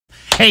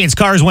Hey, it's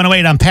Cars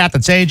 108. I'm Pat.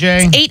 That's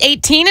AJ.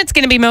 8:18. It's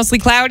going to be mostly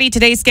cloudy.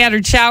 Today,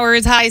 scattered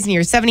showers. Highs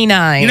near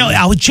 79. You know,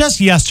 I was just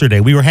yesterday.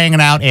 We were hanging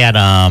out at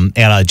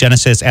a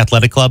Genesis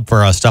Athletic Club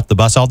for Stuff the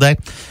Bus all day,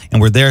 and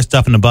we're there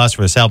stuffing the bus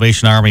for the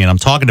Salvation Army. And I'm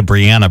talking to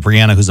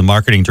Brianna, who's the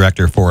marketing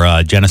director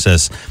for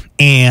Genesis,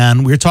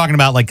 and we were talking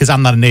about because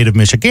I'm not a native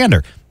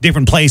Michigander,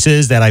 different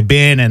places that I've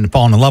been and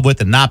fallen in love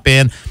with and not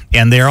been,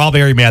 and they're all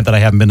very mad that I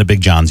haven't been to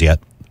Big John's yet.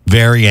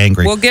 Very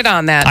angry. We'll get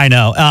on that. I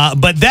know.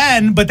 But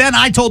then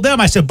I told them,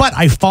 I said, but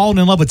I've fallen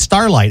in love with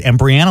Starlite. And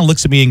Brianna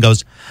looks at me and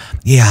goes,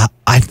 yeah,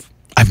 I've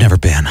never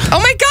been. Oh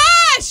my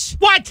gosh!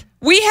 What?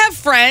 We have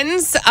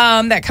friends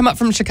that come up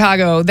from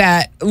Chicago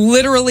that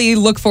literally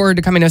look forward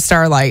to coming to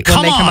Starlite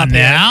when they come up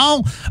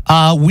now.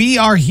 We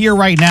are here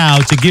right now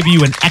to give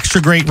you an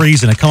extra great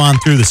reason to come on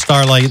through the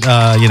Starlite,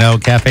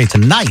 cafe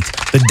tonight.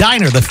 The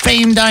diner, the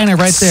famed diner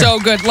right there. So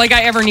good. Like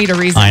I ever need a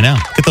reason. I know.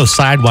 Get those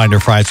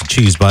Sidewinder fries with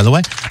cheese, by the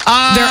way.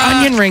 They're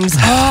onion rings.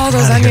 Oh,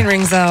 those onion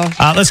rings, though.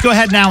 Let's go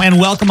ahead now and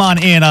welcome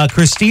on in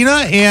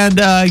Christina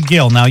and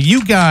Gil. Now,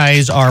 you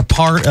guys are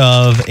part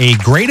of a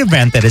great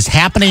event that is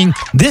happening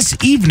this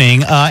evening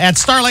at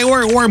Starlight,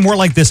 or more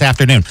like this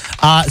afternoon.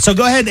 So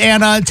go ahead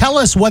and tell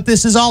us what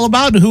this is all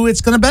about and who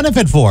it's going to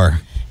benefit for.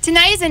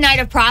 Tonight is a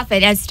night of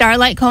profit at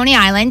Starlight Coney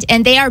Island,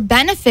 and they are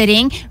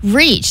benefiting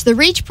REACH. The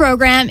REACH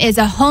program is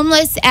a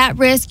homeless,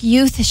 at-risk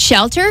youth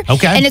shelter,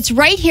 and it's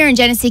right here in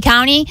Genesee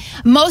County.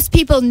 Most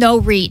people know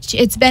REACH.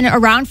 It's been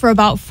around for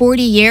about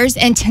 40 years,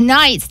 and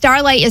tonight,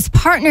 Starlight is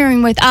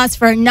partnering with us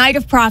for a night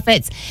of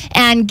profits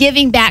and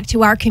giving back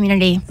to our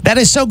community. That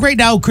is so great.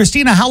 Now,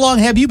 Christina, how long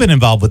have you been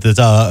involved with this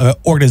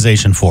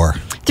organization for?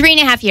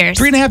 3.5 years.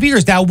 3.5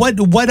 years. Now, what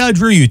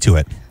drew you to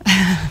it?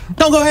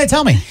 No, go ahead.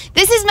 Tell me.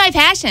 This is my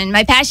passion.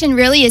 My passion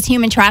really is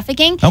human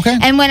trafficking. Okay.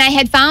 And when I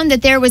had found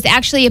that there was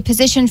actually a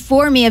position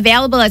for me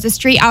available as a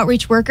street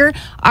outreach worker,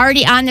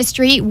 already on the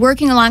street,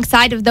 working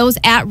alongside of those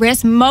at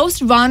risk,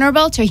 most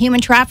vulnerable to human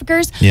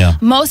traffickers,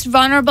 most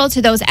vulnerable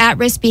to those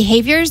at-risk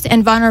behaviors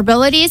and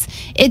vulnerabilities,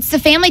 it's the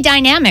family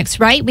dynamics,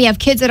 right? We have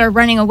kids that are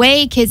running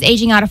away, kids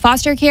aging out of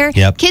foster care,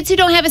 kids who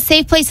don't have a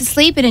safe place to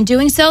sleep, and in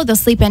doing so, they'll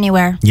sleep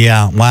anywhere.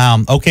 Yeah, wow.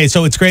 Okay,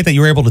 so it's great that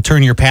you were able to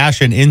turn your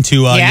passion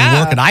into your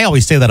work, and I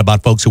always say that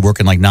about folks who work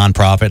in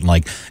nonprofit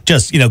and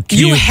just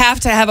you have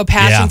to have a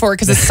passion for it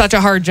because it's such a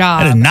hard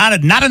job. And not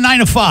a 9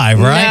 to 5,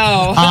 right?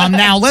 No.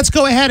 Now let's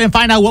go ahead and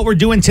find out what we're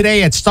doing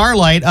today at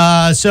Starlight.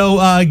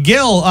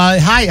 Gil,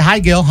 hi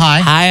Gil,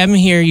 hi, I'm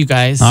here, you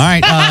guys. All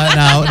right,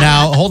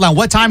 now hold on.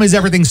 What time is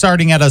everything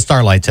starting at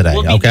Starlight today?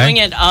 We'll be doing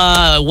it.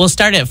 We'll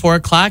start at 4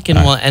 o'clock and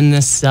we'll end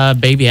this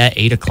baby at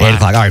 8 o'clock. 8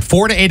 o'clock. All right,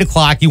 4 to 8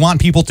 o'clock. You want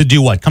people to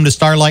do what? Come to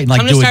Starlight and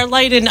come to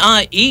Starlight and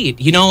eat.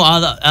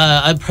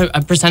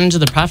 A percentage of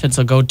the profits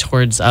will go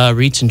towards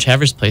REACH and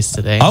Traverse Place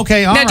today.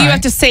 Okay, all right. Now, do you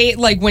have to say,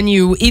 when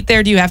you eat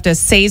there, do you have to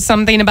say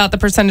something about the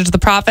percentage of the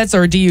profits,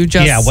 or do you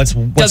just... what's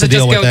the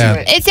deal with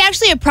that? It's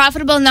actually a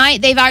profitable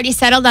night. They've already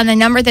settled on the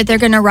number that they're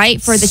going to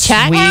write for the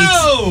check.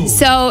 Whoa.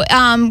 So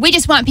we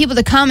just want people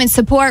to come and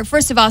support,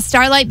 first of all,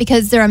 Starlight,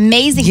 because they're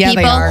amazing people.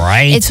 They are.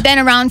 Right. It's been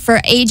around for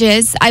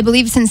ages, I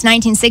believe since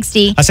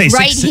 1960. I say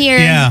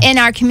here in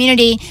our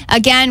community.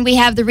 Again, we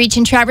have the REACH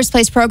and Traverse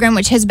Place program,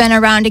 which has been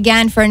around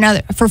again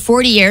for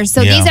 40 years.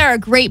 So these are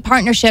great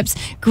partnerships,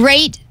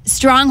 great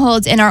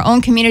strongholds in our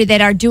own community that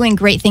are doing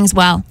great things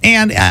well.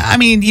 And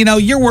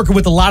you're working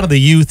with a lot of the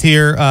youth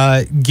here,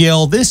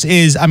 Gil. This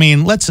is,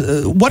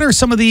 what are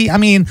some of the,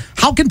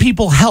 how can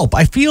people help?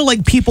 I feel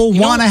like people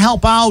want to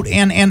help out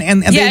and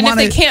they want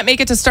to. If they can't make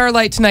it to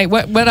Starlight tonight,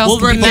 what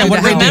else? Well,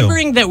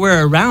 remembering that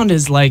we're around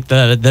is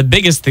the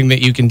biggest thing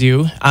that you can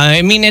do.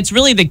 It's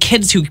really the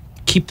kids who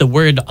keep the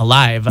word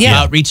alive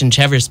about REACH and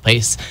Traverse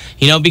Place,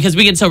 because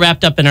we get so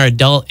wrapped up in our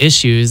adult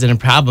issues and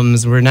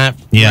problems,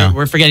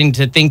 we're forgetting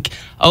to think,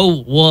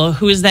 oh, well,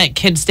 who is that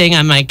kid staying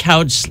on my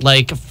couch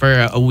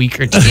for a week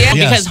or two?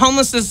 Because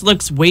homelessness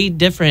looks way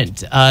different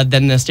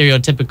than the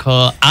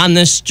stereotypical on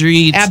the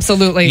street.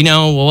 Absolutely.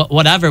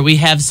 Whatever. We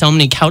have so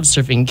many couch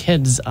surfing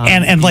kids.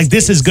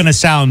 This is going to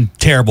sound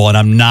terrible, and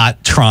I'm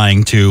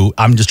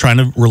just trying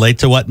to relate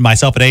to what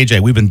myself and AJ,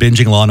 we've been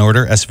binging Law and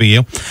Order,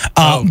 SVU.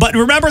 But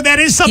remember, that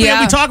is something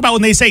that we talk about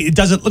when they say it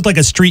doesn't look like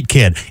a street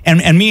kid.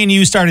 And me and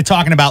you started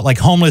talking about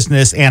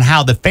homelessness and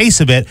how the face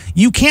of it,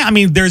 you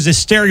can't, there's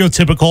this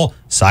stereotypical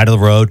side of the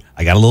road.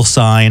 I got a little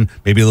sign,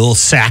 maybe a little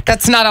sack.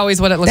 That's not always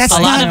what it looks like.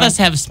 A lot of us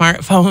have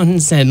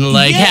smartphones and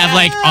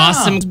have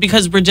awesome,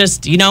 because we're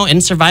just,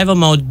 in survival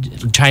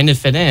mode, trying to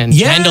fit in,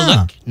 trying to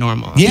look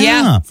normal.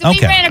 So we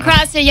ran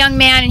across a young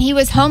man and he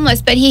was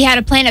homeless, but he had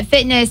a Planet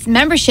Fitness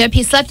membership.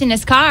 He slept in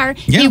his car.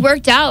 He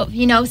worked out,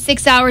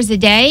 6 hours a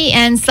day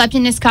and slept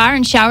in his car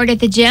and showered at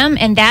the gym,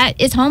 and that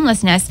is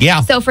homelessness.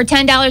 So for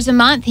 $10 a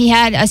month, he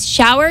had a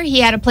shower,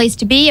 he had a place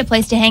to be, a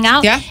place to hang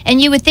out.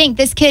 And you would think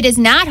this kid is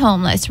not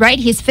homeless,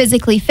 right? He's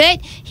physically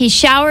fit, he's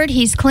showered,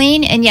 he's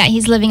clean, and yet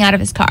he's living out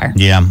of his car.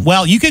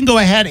 Well, you can go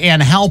ahead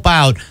and help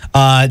out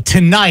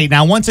tonight.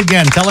 Now, once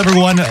again, tell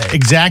everyone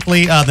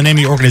exactly the name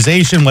of your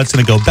organization, what's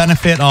going to go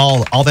benefit,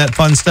 all that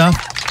fun stuff.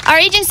 Our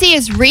agency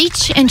is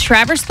Reach and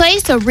Traverse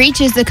Place. So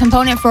Reach is the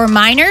component for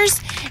minors,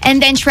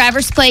 and then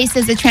Traverse Place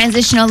is a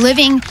transitional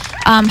living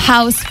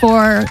house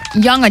for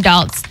young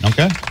adults.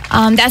 Okay.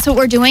 That's what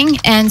we're doing.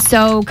 And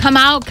so come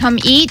out, come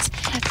eat.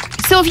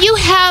 So if you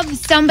have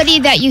somebody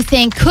that you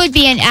think could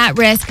be an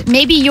at-risk,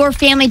 maybe your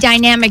family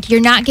dynamic, you're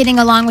not getting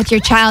along with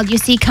your child, you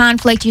see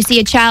conflict, you see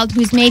a child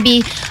who's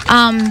maybe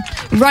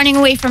running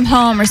away from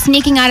home or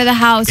sneaking out of the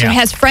house or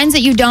has friends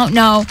that you don't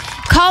know,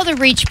 call the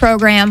Reach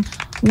program,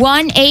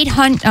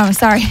 1-800, oh,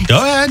 sorry. Go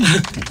ahead.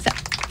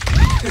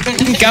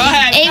 Go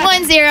ahead.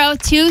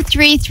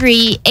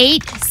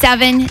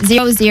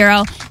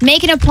 810-233-8700.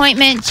 Make an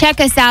appointment.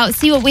 Check us out.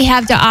 See what we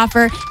have to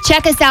offer.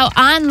 Check us out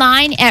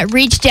online at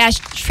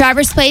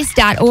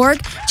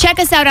reach-traverseplace.org. Check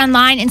us out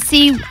online and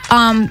see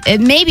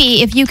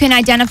maybe if you can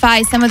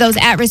identify some of those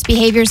at-risk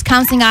behaviors,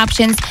 counseling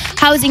options,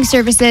 housing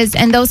services,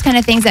 and those kind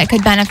of things that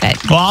could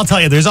benefit. Well, I'll tell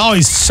you, there's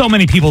always so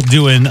many people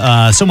doing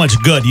so much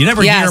good. You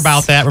never hear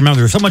about that. Remember,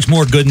 there's so much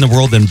more good in the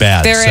world than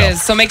bad. There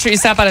is. So make sure you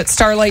stop out at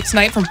Starlite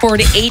tonight from 4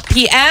 to 8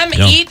 p.m.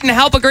 Eat and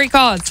help a great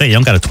cause. Say, you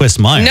don't got to twist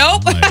mine.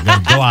 Nope.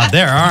 Go out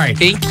there. All right.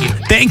 Thank you.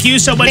 Thank you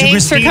so much,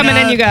 Thanks Christina. for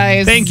coming in, you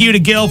guys. Thank you to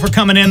Gil for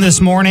coming in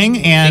this morning.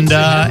 And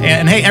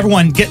hey,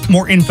 everyone, get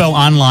more info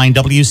online,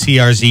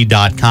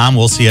 WCRZ.com.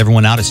 We'll see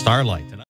everyone out at Starlite.